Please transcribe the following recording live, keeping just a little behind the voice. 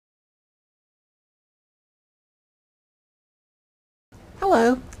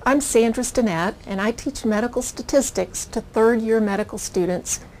Hello, I'm Sandra Stinnett, and I teach medical statistics to third-year medical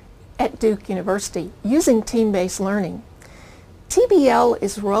students at Duke University using team-based learning. TBL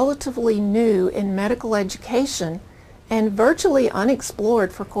is relatively new in medical education and virtually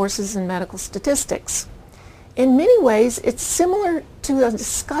unexplored for courses in medical statistics. In many ways, it's similar to a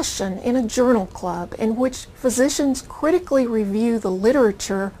discussion in a journal club in which physicians critically review the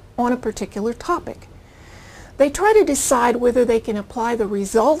literature on a particular topic. They try to decide whether they can apply the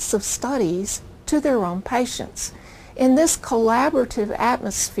results of studies to their own patients. In this collaborative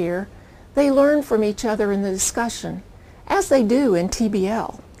atmosphere, they learn from each other in the discussion, as they do in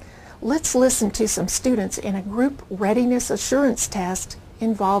TBL. Let's listen to some students in a group readiness assurance test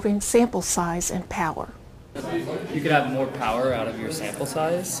involving sample size and power. You could have more power out of your sample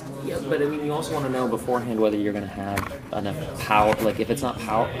size. Yeah, but I mean, you also want to know beforehand whether you're going to have enough power. Like, if it's not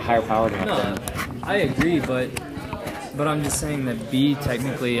higher powered enough, then I agree, but I'm just saying that B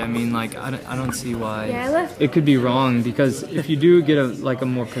technically, I mean, like, I don't see why it could be wrong, because if you do get a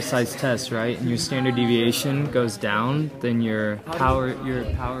more precise test, right, and your standard deviation goes down, then your power.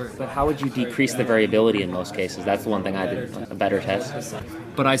 But how would you decrease the variability in most cases? That's the one thing I did a better test.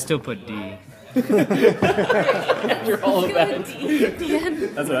 But I still put D. You're all about it.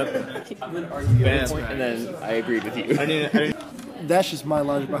 That's what I think. I'm going to argue your point, and then I agreed with you. That's just my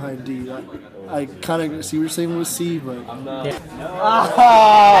logic behind D. I kind of see what you're saying with C, but... I'm not...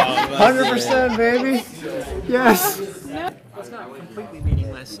 100%, baby! Yes! It's not completely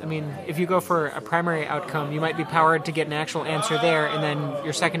meaningless. I mean, if you go for a primary outcome, you might be powered to get an actual answer there, and then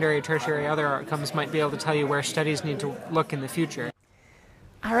your secondary, tertiary, other outcomes might be able to tell you where studies need to look in the future.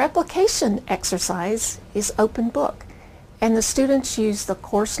 Our application exercise is open book, and the students use the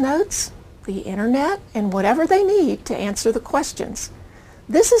course notes, the internet, and whatever they need to answer the questions.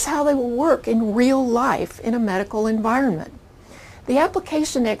 This is how they will work in real life in a medical environment. The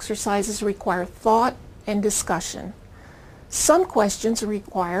application exercises require thought and discussion. Some questions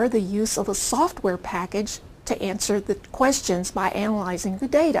require the use of a software package to answer the questions by analyzing the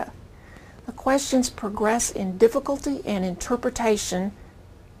data. The questions progress in difficulty and interpretation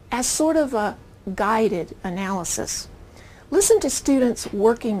as sort of a guided analysis. Listen to students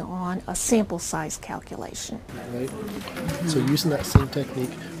working on a sample size calculation. Right? So using that same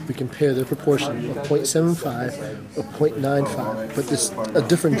technique, we compare the proportion of 0.75 or 0.95, but it's a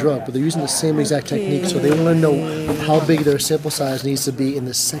different drug, but they're using the same exact technique, so they want to know how big their sample size needs to be in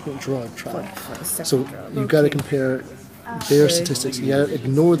the second drug trial. So you've got to compare their statistics. You got to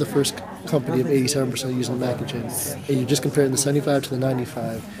ignore the first company of 87% using Macogen, and you're just comparing the 75 to the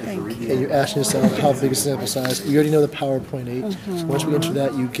 95, and you're asking yourself how big is the sample size. You already know the power of 0.8. So once we enter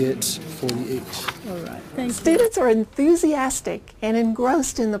that, you get 48. All right. Students are enthusiastic and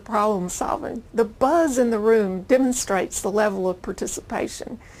engrossed in the problem solving. The buzz in the room demonstrates the level of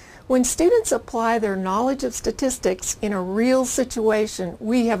participation. When students apply their knowledge of statistics in a real situation,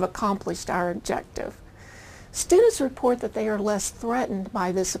 we have accomplished our objective. Students report that they are less threatened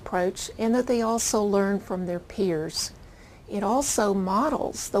by this approach and that they also learn from their peers. It also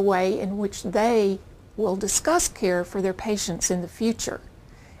models the way in which they will discuss care for their patients in the future.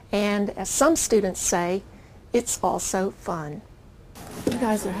 And as some students say, it's also fun. You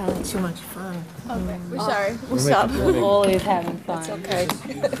guys are having too much fun. Okay, we're sorry. We'll stop. We're always having fun. It's okay.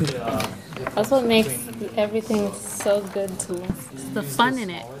 That's what makes everything so good to us. It's the fun in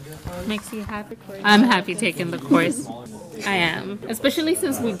it. Makes you happy. I'm happy taking the course. I am. Especially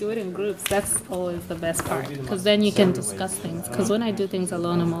since we do it in groups. That's always the best part. Because then you can discuss things. Because when I do things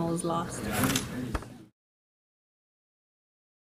alone, I'm always lost.